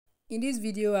In this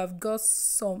video, I've got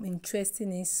some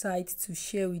interesting insights to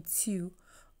share with you.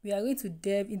 We are going to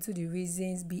delve into the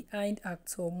reasons behind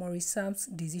actor Maurice Sam's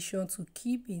decision to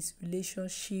keep his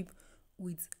relationship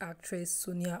with actress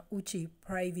Sonia Uche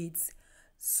private.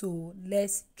 So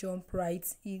let's jump right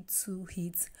into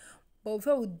it. But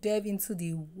before we delve into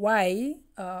the why,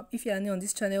 if you are new on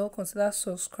this channel, consider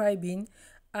subscribing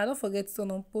and don't forget to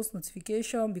turn on post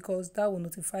notification because that will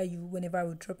notify you whenever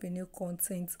we drop a new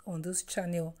content on this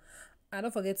channel. And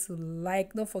don't forget to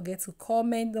like, don't forget to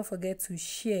comment, don't forget to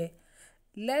share.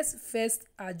 Let's first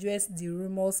address the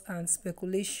rumors and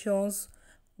speculations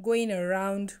going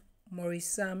around Maurice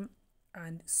Sam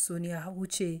and Sonia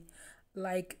Uche.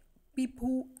 Like,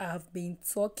 people have been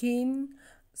talking,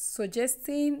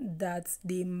 suggesting that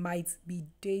they might be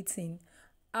dating.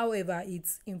 However,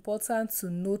 it's important to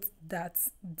note that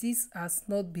this has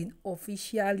not been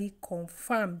officially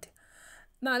confirmed.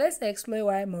 Now, let's explore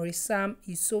why Maurice Sam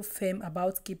is so firm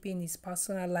about keeping his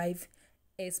personal life,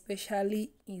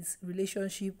 especially his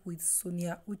relationship with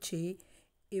Sonia Uche,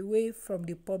 away from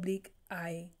the public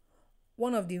eye.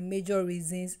 One of the major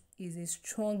reasons is a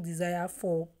strong desire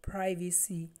for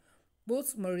privacy.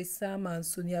 Both Maurice Sam and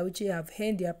Sonia Uche have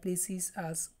earned their places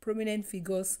as prominent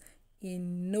figures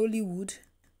in Nollywood.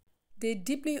 They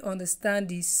deeply understand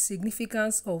the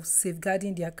significance of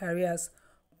safeguarding their careers.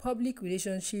 Public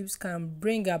relationships can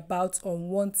bring about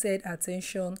unwanted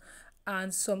attention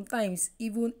and sometimes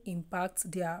even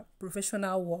impact their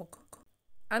professional work.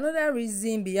 Another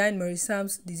reason behind Maurice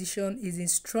Sam's decision is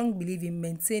his strong belief in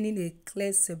maintaining a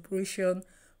clear separation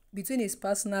between his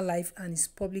personal life and his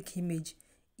public image.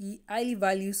 He highly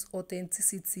values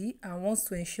authenticity and wants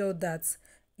to ensure that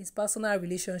his personal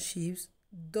relationships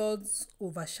don't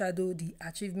overshadow the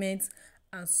achievements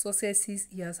and successes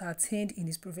he has attained in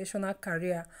his professional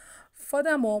career.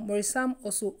 Furthermore, Maurice Sam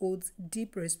also holds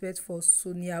deep respect for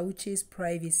Sonia Uche's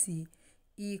privacy.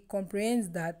 He comprehends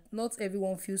that not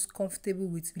everyone feels comfortable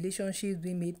with relationships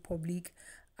being made public,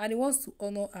 and he wants to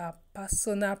honor her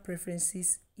personal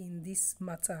preferences in this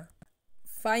matter.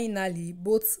 Finally,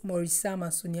 both Maurice Sam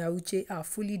and Sonia Uche are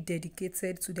fully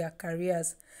dedicated to their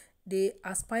careers. They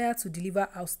aspire to deliver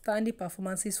outstanding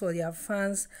performances for their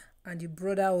fans and the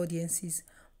broader audiences.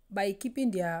 By keeping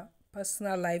their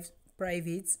personal lives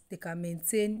private, they can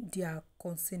maintain their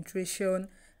concentration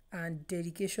and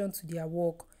dedication to their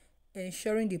work,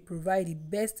 ensuring they provide the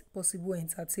best possible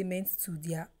entertainment to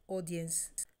their audience.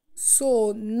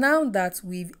 So now that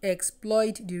we've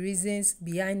explored the reasons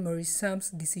behind Maurice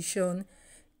Sam's decision,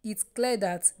 it's clear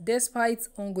that despite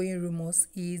ongoing rumors,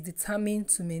 he is determined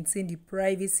to maintain the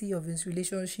privacy of his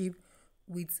relationship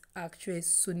with actress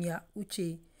Sonia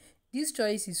Uche. This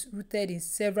choice is rooted in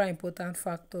several important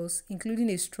factors,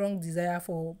 including a strong desire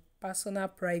for personal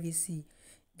privacy,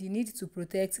 the need to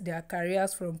protect their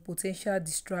careers from potential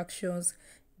distractions,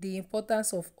 the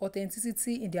importance of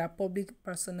authenticity in their public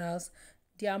personals,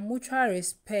 their mutual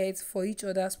respect for each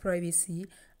other's privacy,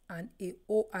 and a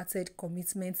wholehearted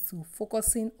commitment to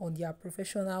focusing on their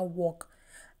professional work.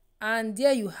 And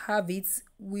there you have it.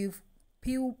 We've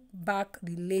peeled back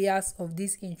the layers of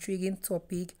this intriguing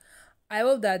topic. I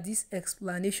hope that this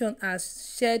explanation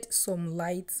has shed some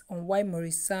light on why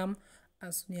Maurice Sam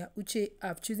and Sonia Uche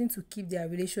have chosen to keep their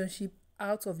relationship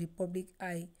out of the public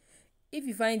eye. If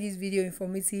you find this video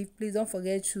informative, please don't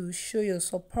forget to show your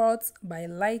support by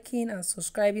liking and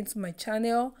subscribing to my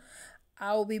channel.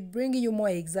 I will be bringing you more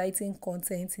exciting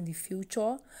content in the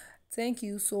future. Thank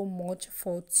you so much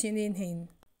for tuning in.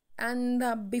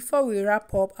 And before we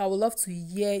wrap up, I would love to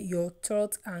hear your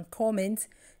thoughts and comments.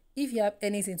 If you have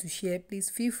anything to share,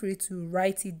 please feel free to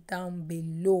write it down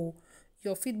below.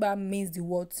 Your feedback means the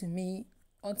world to me.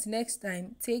 Until next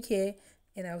time, take care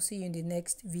and I'll see you in the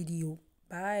next video.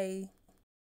 Bye.